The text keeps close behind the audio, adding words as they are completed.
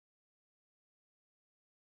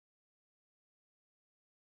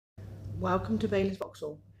Welcome to Bailey's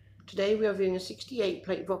Vauxhall. Today we are viewing a 68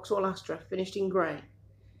 plate Vauxhall Astra finished in grey.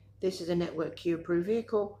 This is a Network Q approved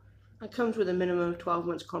vehicle and comes with a minimum of 12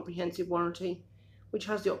 months comprehensive warranty, which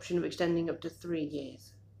has the option of extending up to 3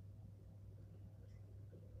 years.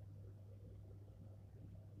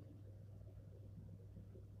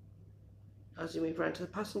 As we move around to the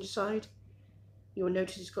passenger side, you will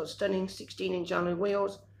notice it's got stunning 16-inch alloy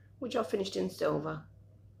wheels, which are finished in silver.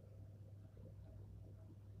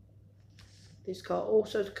 This car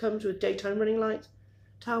also comes with daytime running lights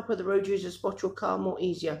to help other road users spot your car more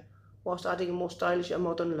easier, whilst adding a more stylish and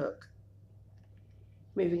modern look.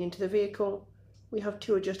 Moving into the vehicle, we have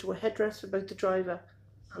 2 adjustable headrests for both the driver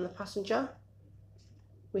and the passenger.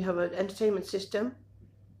 We have an entertainment system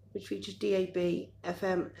which features DAB,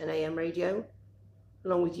 FM and AM radio,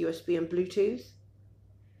 along with USB and Bluetooth,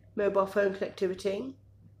 mobile phone connectivity,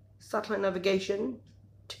 satellite navigation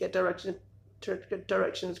to get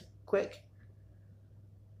directions quick,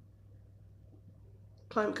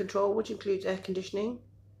 climate control which includes air conditioning,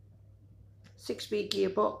 6-speed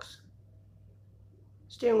gearbox,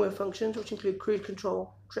 steering wheel functions which include cruise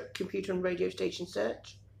control, trip computer and radio station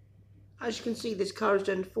search. As you can see, this car has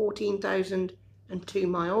done 14,002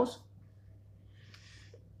 miles.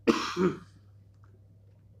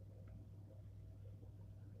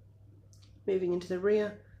 Moving into the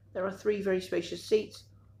rear, there are 3 very spacious seats,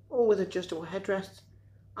 all with adjustable headrests,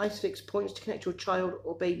 ISOFIX points to connect your child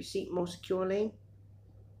or baby seat more securely.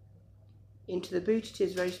 Into the boot, it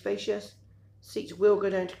is very spacious. Seats will go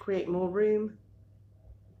down to create more room.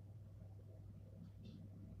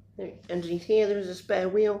 Underneath here there is a spare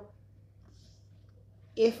wheel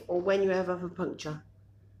if or when you ever have a puncture.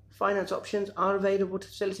 Finance options are available to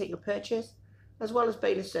facilitate your purchase, as well as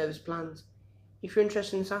Bailey's service plans. If you're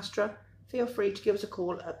interested in this Astra, feel free to give us a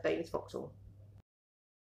call at Bailey's Vauxhall.